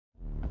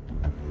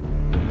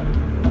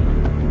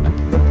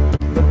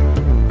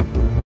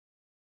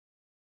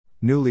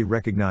Newly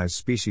recognized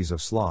species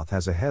of sloth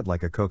has a head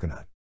like a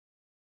coconut.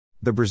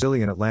 The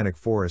Brazilian Atlantic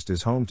forest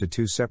is home to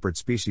 2 separate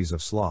species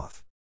of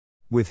sloth,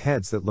 with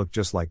heads that look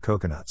just like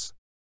coconuts.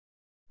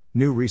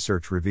 New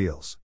research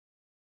reveals.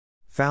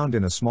 Found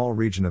in a small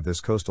region of this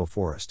coastal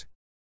forest,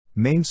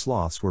 Maine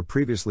sloths were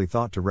previously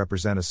thought to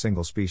represent a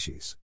single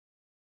species.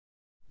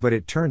 But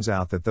it turns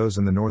out that those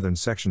in the northern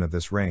section of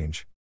this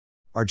range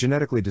are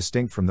genetically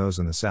distinct from those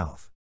in the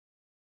south.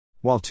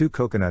 While 2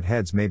 coconut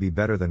heads may be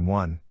better than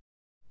 1,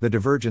 the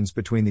divergence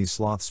between these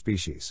sloth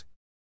species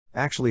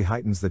actually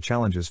heightens the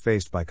challenges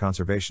faced by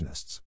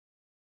conservationists.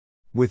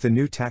 With the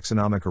new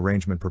taxonomic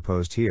arrangement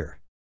proposed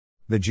here,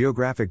 the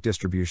geographic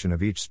distribution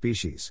of each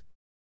species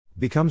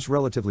becomes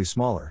relatively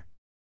smaller,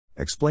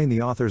 explain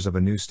the authors of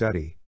a new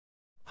study,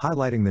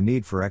 highlighting the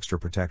need for extra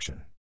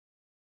protection.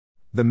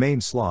 The Maine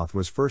sloth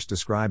was first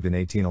described in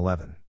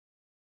 1811.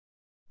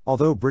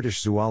 Although British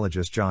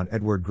zoologist John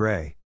Edward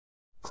Gray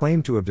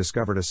claimed to have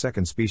discovered a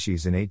second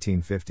species in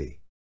 1850,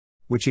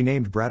 which he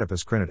named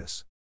Bradypus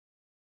crinitus.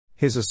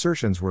 His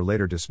assertions were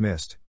later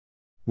dismissed,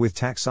 with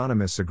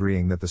taxonomists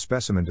agreeing that the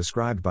specimen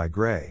described by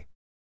Gray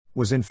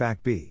was in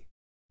fact B.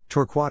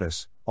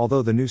 torquatus,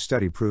 although the new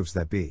study proves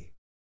that B.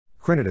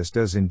 crinitus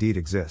does indeed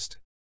exist.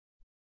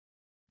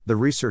 The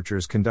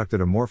researchers conducted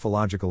a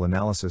morphological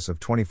analysis of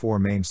 24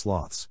 Maine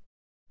sloths,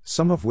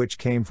 some of which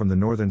came from the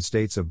northern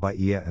states of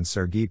Bahia and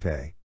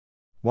Sergipe,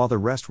 while the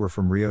rest were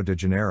from Rio de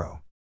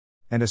Janeiro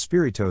and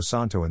Espírito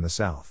Santo in the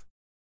south.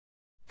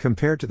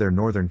 Compared to their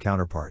northern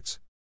counterparts,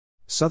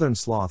 southern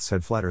sloths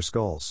had flatter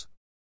skulls,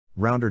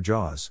 rounder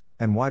jaws,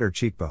 and wider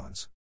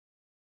cheekbones.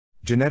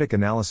 Genetic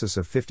analysis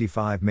of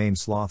 55 Maine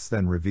sloths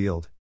then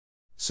revealed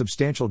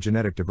substantial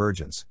genetic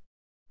divergence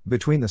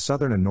between the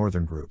southern and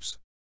northern groups.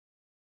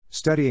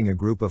 Studying a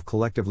group of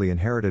collectively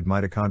inherited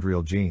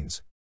mitochondrial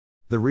genes,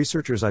 the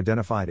researchers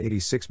identified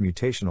 86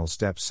 mutational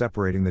steps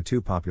separating the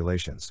 2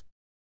 populations,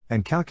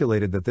 and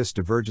calculated that this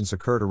divergence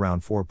occurred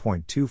around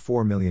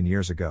 4.24 million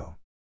years ago.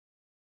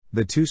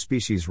 The 2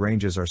 species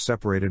ranges are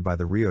separated by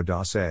the Rio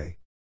d'Ace,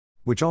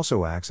 which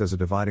also acts as a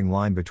dividing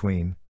line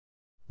between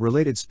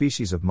related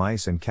species of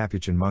mice and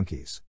capuchin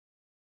monkeys.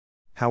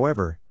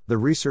 However, the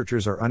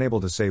researchers are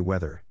unable to say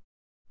whether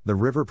the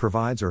river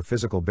provides a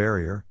physical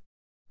barrier,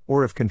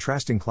 or if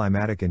contrasting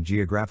climatic and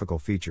geographical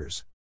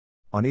features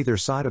on either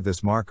side of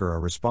this marker are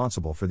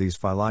responsible for these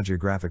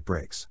phylogeographic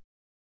breaks.